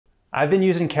I've been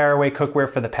using Caraway Cookware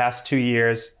for the past 2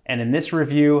 years, and in this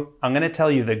review, I'm going to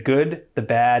tell you the good, the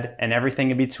bad, and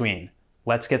everything in between.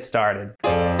 Let's get started.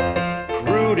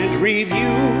 Prudent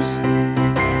Reviews.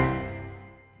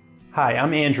 Hi,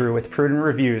 I'm Andrew with Prudent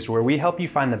Reviews, where we help you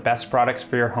find the best products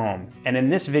for your home. And in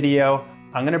this video,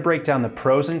 I'm going to break down the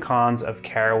pros and cons of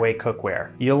Caraway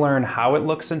Cookware. You'll learn how it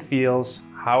looks and feels,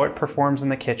 how it performs in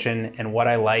the kitchen, and what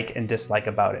I like and dislike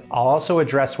about it. I'll also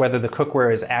address whether the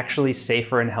cookware is actually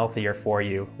safer and healthier for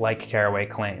you, like Caraway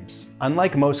claims.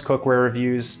 Unlike most cookware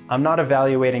reviews, I'm not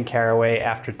evaluating Caraway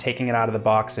after taking it out of the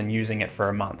box and using it for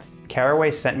a month. Caraway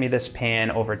sent me this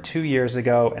pan over 2 years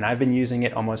ago, and I've been using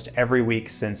it almost every week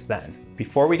since then.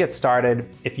 Before we get started,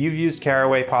 if you've used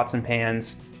Caraway pots and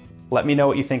pans, let me know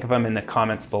what you think of them in the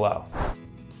comments below.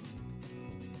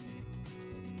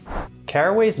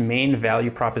 Caraway's main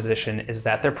value proposition is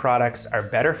that their products are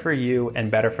better for you and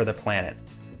better for the planet.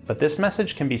 But this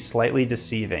message can be slightly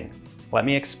deceiving. Let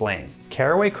me explain.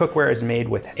 Caraway cookware is made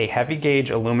with a heavy gauge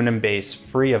aluminum base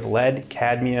free of lead,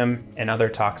 cadmium, and other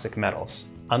toxic metals.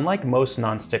 Unlike most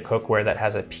nonstick cookware that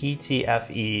has a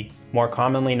PTFE, more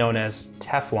commonly known as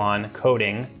Teflon,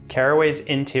 coating, Caraway's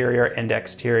interior and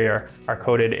exterior are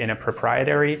coated in a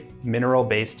proprietary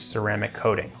mineral-based ceramic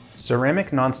coating.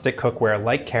 Ceramic nonstick cookware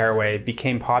like Caraway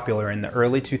became popular in the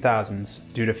early 2000s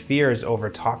due to fears over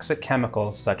toxic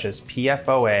chemicals such as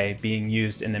PFOA being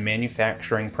used in the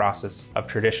manufacturing process of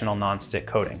traditional nonstick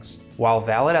coatings. While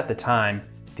valid at the time,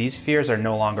 these fears are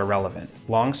no longer relevant.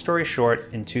 Long story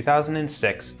short, in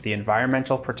 2006, the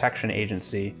Environmental Protection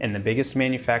Agency and the biggest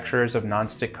manufacturers of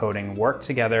nonstick coating worked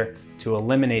together to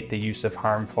eliminate the use of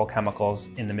harmful chemicals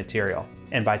in the material.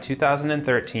 And by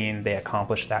 2013, they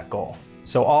accomplished that goal.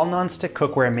 So all nonstick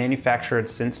cookware manufactured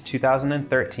since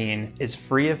 2013 is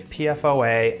free of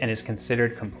PFOA and is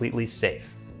considered completely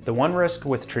safe. The one risk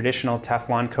with traditional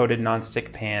Teflon-coated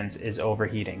nonstick pans is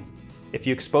overheating. If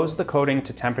you expose the coating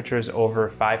to temperatures over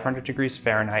 500 degrees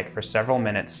Fahrenheit for several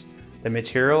minutes, the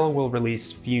material will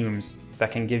release fumes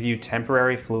that can give you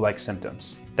temporary flu-like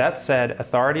symptoms. That said,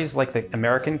 authorities like the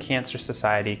American Cancer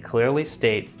Society clearly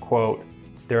state, quote,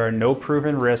 "There are no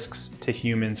proven risks to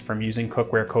humans from using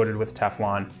cookware coated with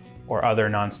Teflon or other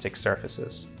nonstick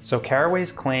surfaces." So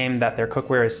Caraway's claim that their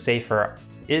cookware is safer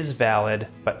is valid,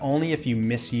 but only if you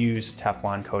misuse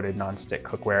Teflon-coated nonstick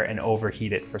cookware and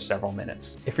overheat it for several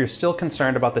minutes. If you're still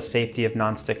concerned about the safety of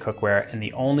nonstick cookware and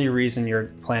the only reason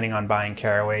you're planning on buying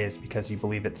Caraway is because you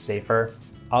believe it's safer,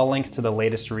 I'll link to the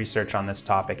latest research on this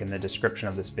topic in the description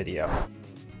of this video.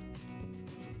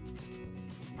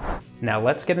 Now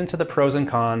let's get into the pros and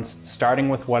cons, starting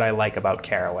with what I like about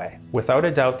Caraway. Without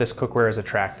a doubt, this cookware is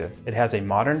attractive. It has a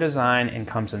modern design and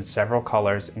comes in several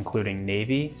colors, including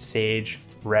navy, sage,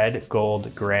 red,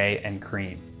 gold, gray, and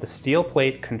cream. The steel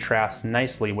plate contrasts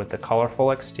nicely with the colorful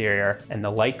exterior, and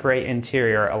the light gray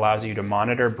interior allows you to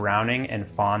monitor browning and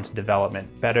fond development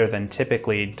better than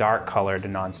typically dark-colored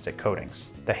nonstick coatings.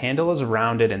 The handle is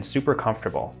rounded and super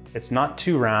comfortable. It's not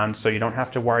too round, so you don't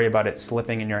have to worry about it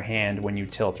slipping in your hand when you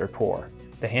tilt or pour.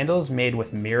 The handle is made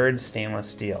with mirrored stainless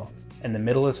steel, and the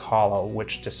middle is hollow,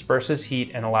 which disperses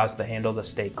heat and allows the handle to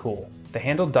stay cool. The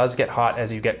handle does get hot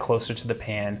as you get closer to the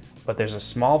pan, but there's a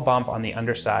small bump on the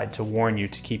underside to warn you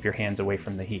to keep your hands away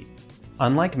from the heat.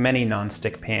 Unlike many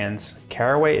nonstick pans,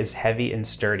 Caraway is heavy and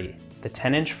sturdy. The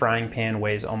 10-inch frying pan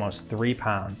weighs almost 3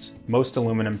 pounds. Most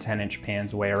aluminum 10-inch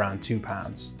pans weigh around 2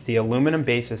 pounds. The aluminum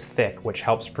base is thick, which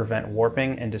helps prevent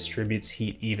warping and distributes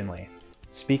heat evenly.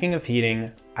 Speaking of heating,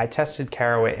 I tested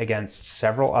Caraway against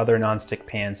several other nonstick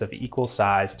pans of equal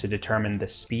size to determine the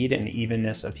speed and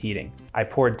evenness of heating. I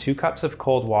poured 2 cups of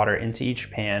cold water into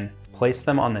each pan, placed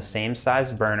them on the same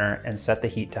size burner, and set the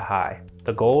heat to high.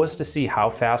 The goal was to see how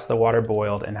fast the water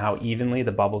boiled and how evenly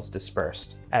the bubbles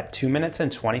dispersed. At 2 minutes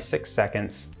and 26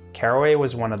 seconds, Caraway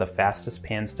was one of the fastest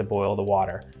pans to boil the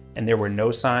water, and there were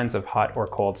no signs of hot or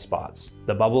cold spots.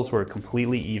 The bubbles were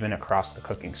completely even across the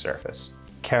cooking surface.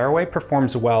 Caraway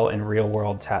performs well in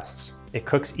real-world tests. It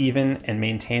cooks even and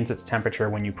maintains its temperature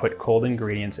when you put cold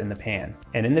ingredients in the pan.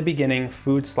 And in the beginning,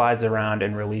 food slides around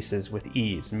and releases with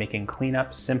ease, making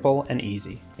cleanup simple and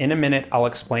easy. In a minute, I'll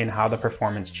explain how the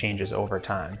performance changes over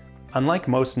time. Unlike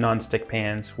most nonstick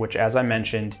pans, which as I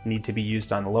mentioned, need to be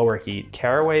used on lower heat,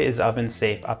 Caraway is oven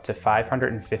safe up to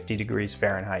 550 degrees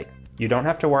Fahrenheit. You don't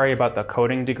have to worry about the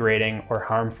coating degrading or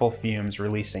harmful fumes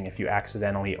releasing if you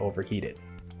accidentally overheat it.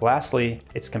 Lastly,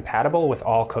 it's compatible with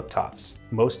all cooktops.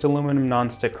 Most aluminum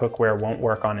nonstick cookware won't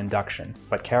work on induction,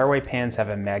 but Caraway pans have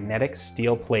a magnetic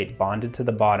steel plate bonded to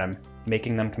the bottom,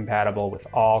 making them compatible with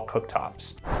all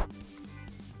cooktops.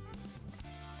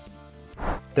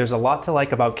 There's a lot to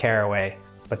like about Caraway,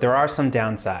 but there are some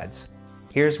downsides.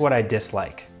 Here's what I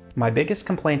dislike. My biggest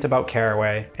complaint about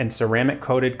Caraway and ceramic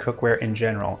coated cookware in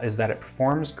general is that it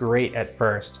performs great at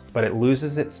first, but it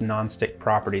loses its nonstick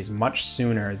properties much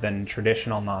sooner than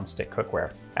traditional nonstick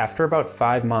cookware. After about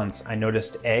 5 months, I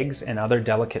noticed eggs and other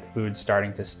delicate foods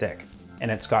starting to stick, and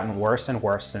it's gotten worse and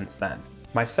worse since then.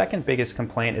 My second biggest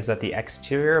complaint is that the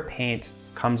exterior paint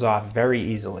comes off very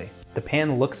easily. The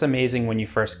pan looks amazing when you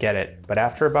first get it, but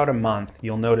after about a month,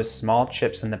 you'll notice small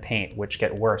chips in the paint which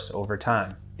get worse over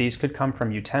time. These could come from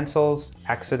utensils,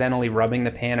 accidentally rubbing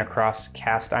the pan across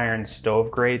cast iron stove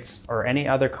grates, or any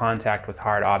other contact with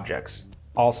hard objects.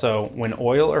 Also, when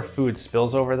oil or food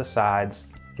spills over the sides,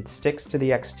 it sticks to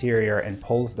the exterior and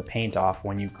pulls the paint off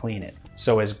when you clean it.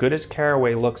 So as good as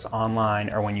Caraway looks online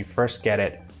or when you first get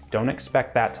it, don't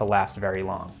expect that to last very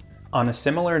long. On a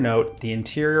similar note, the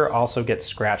interior also gets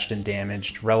scratched and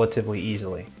damaged relatively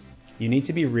easily. You need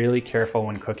to be really careful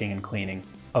when cooking and cleaning.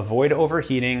 Avoid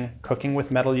overheating, cooking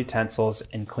with metal utensils,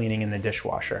 and cleaning in the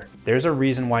dishwasher. There's a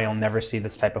reason why you'll never see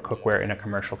this type of cookware in a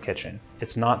commercial kitchen.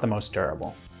 It's not the most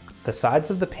durable. The sides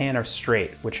of the pan are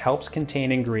straight, which helps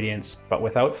contain ingredients, but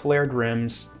without flared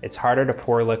rims, it's harder to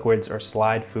pour liquids or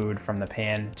slide food from the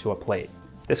pan to a plate.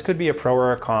 This could be a pro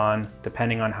or a con,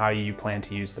 depending on how you plan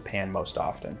to use the pan most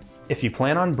often. If you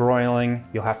plan on broiling,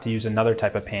 you'll have to use another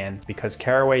type of pan because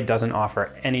Caraway doesn't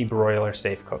offer any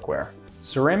broiler-safe cookware.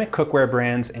 Ceramic cookware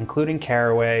brands, including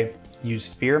Caraway, use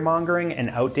fear-mongering and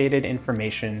outdated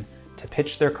information to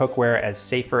pitch their cookware as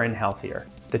safer and healthier.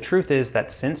 The truth is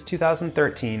that since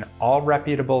 2013, all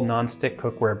reputable nonstick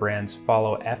cookware brands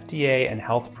follow FDA and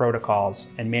health protocols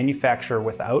and manufacture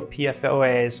without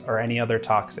PFOAs or any other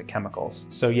toxic chemicals.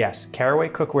 So yes, Caraway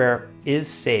cookware is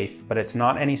safe, but it's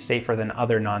not any safer than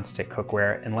other nonstick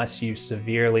cookware unless you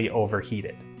severely overheat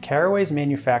it. Caraway's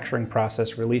manufacturing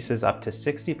process releases up to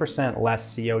 60%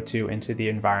 less CO2 into the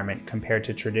environment compared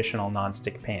to traditional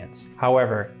nonstick pans.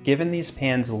 However, given these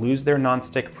pans lose their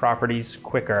nonstick properties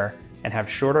quicker and have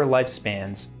shorter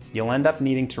lifespans, you'll end up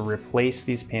needing to replace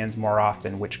these pans more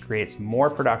often, which creates more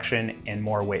production and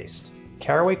more waste.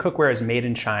 Caraway cookware is made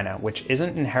in China, which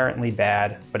isn't inherently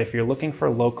bad, but if you're looking for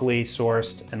locally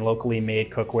sourced and locally made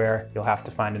cookware, you'll have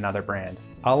to find another brand.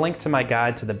 I'll link to my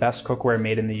guide to the best cookware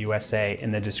made in the USA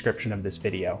in the description of this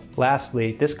video.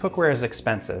 Lastly, this cookware is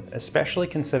expensive, especially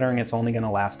considering it's only going to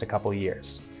last a couple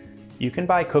years. You can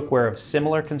buy cookware of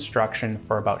similar construction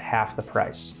for about half the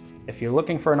price. If you're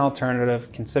looking for an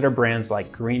alternative, consider brands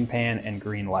like Green Pan and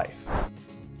Green Life.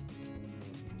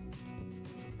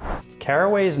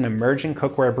 Caraway is an emerging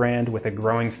cookware brand with a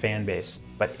growing fan base,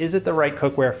 but is it the right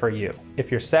cookware for you? If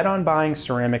you're set on buying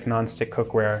ceramic nonstick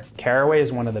cookware, Caraway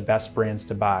is one of the best brands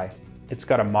to buy. It's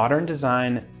got a modern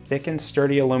design, thick and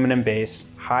sturdy aluminum base,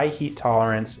 high heat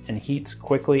tolerance, and heats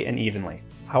quickly and evenly.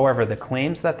 However, the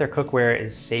claims that their cookware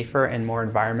is safer and more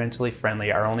environmentally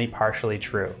friendly are only partially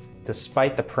true,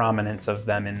 despite the prominence of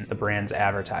them in the brand's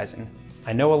advertising.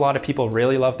 I know a lot of people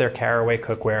really love their Caraway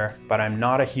cookware, but I'm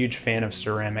not a huge fan of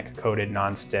ceramic coated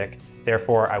nonstick,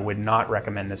 therefore I would not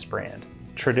recommend this brand.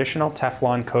 Traditional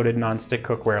Teflon coated nonstick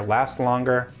cookware lasts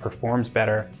longer, performs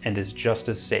better, and is just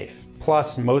as safe.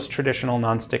 Plus, most traditional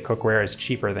nonstick cookware is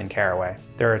cheaper than Caraway.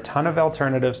 There are a ton of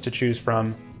alternatives to choose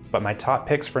from, but my top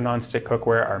picks for nonstick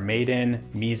cookware are Made In,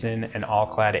 Mizzen, and All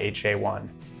Clad HA1.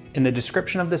 In the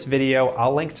description of this video,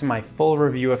 I'll link to my full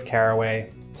review of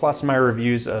Caraway, plus my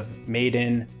reviews of Made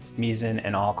In, Mizzen,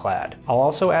 and All Clad. I'll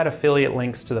also add affiliate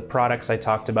links to the products I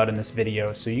talked about in this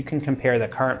video so you can compare the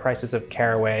current prices of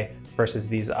Caraway versus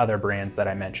these other brands that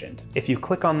I mentioned. If you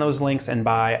click on those links and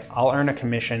buy, I'll earn a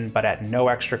commission, but at no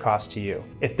extra cost to you.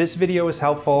 If this video was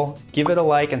helpful, give it a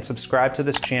like and subscribe to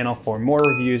this channel for more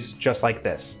reviews just like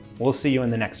this. We'll see you in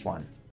the next one.